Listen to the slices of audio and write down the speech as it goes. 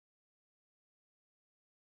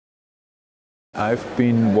I've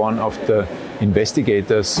been one of the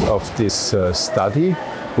investigators of this study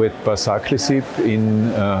with Parsaclisib in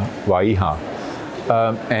wAIHA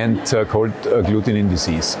and called Agglutinin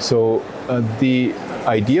disease. So the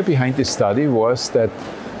idea behind this study was that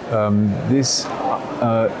this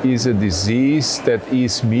is a disease that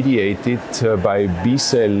is mediated by B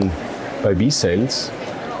cells,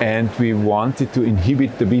 and we wanted to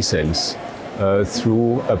inhibit the B cells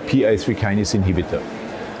through a PI3 kinase inhibitor.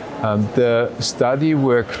 The study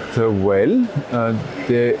worked well.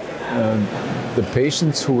 The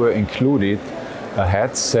patients who were included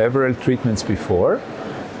had several treatments before,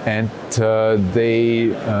 and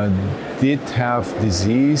they did have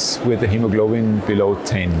disease with a hemoglobin below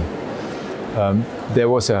 10. There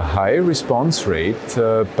was a high response rate,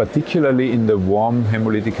 particularly in the warm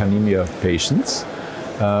hemolytic anemia patients.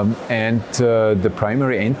 And the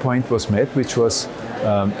primary endpoint was met, which was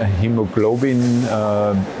a hemoglobin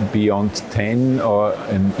beyond 10 or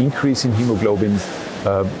an increase in hemoglobin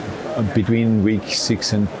between week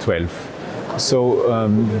 6 and 12. So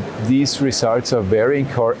these results are very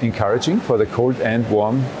encouraging for the cold and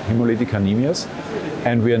warm hemolytic anemias,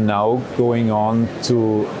 and we are now going on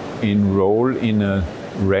to enroll in a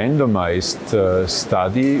randomized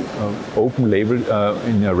study, open label,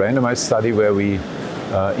 in a randomized study where we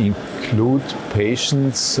include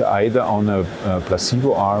patients either on a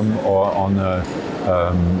placebo arm or on a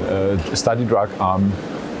study drug arm,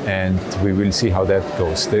 and we will see how that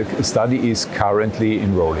goes. The study is currently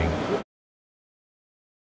enrolling.